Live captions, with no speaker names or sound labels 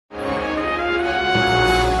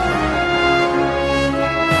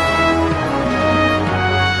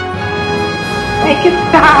Make it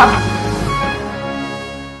stop!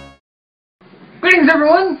 Greetings,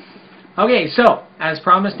 everyone! Okay, so, as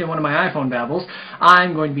promised in one of my iPhone babbles,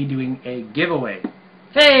 I'm going to be doing a giveaway.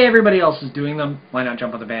 Hey, everybody else is doing them. Why not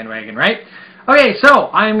jump on the bandwagon, right? Okay, so,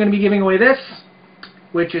 I'm going to be giving away this,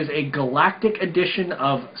 which is a galactic edition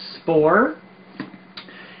of Spore.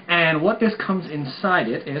 And what this comes inside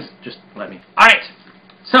it is, just let me. Alright,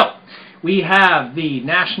 so, we have the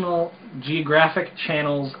National Geographic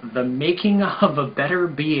Channel's The Making of a Better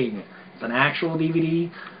Being. It's an actual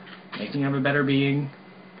DVD, Making of a Better Being.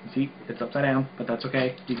 You can see it's upside down, but that's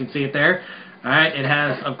okay. You can see it there. Alright, it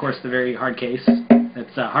has, of course, the very hard case.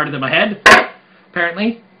 It's harder than my head,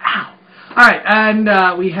 apparently. Ow! Alright,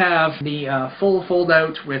 and we have the full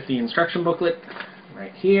fold-out with the instruction booklet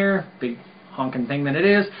right here. Big honking thing that it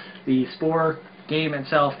is. The Spore game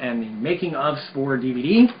itself and the Making of Spore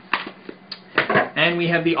DVD. And we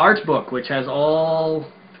have the art book, which has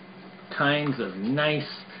all kinds of nice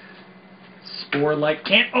Spore-like,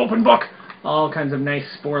 can't open book, all kinds of nice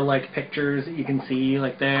Spore-like pictures that you can see,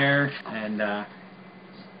 like there, and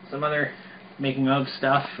some other making of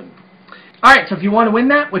stuff. Alright, so if you want to win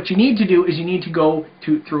that, what you need to do is you need to go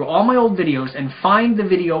through all my old videos and find the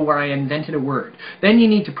video where I invented a word. Then you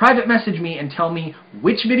need to private message me and tell me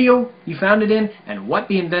which video you found it in and what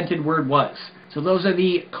the invented word was. So those are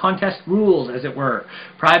the contest rules, as it were.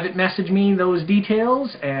 Private message me those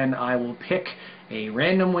details, and I will pick a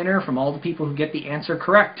random winner from all the people who get the answer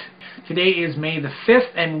correct. Today is May the 5th,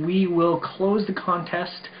 and we will close the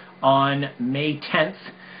contest on May 10th,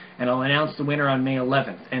 and I'll announce the winner on May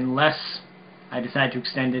 11th, unless I decide to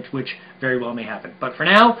extend it, which very well may happen. But for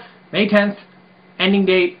now, May 10th, ending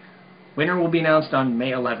date, winner will be announced on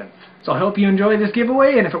May 11th. So I hope you enjoy this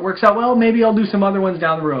giveaway, and if it works out well, maybe I'll do some other ones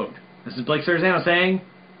down the road. This is Blake Cerisano saying,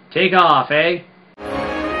 take off, eh?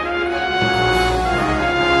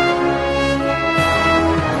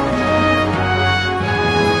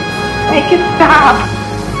 Make it stop!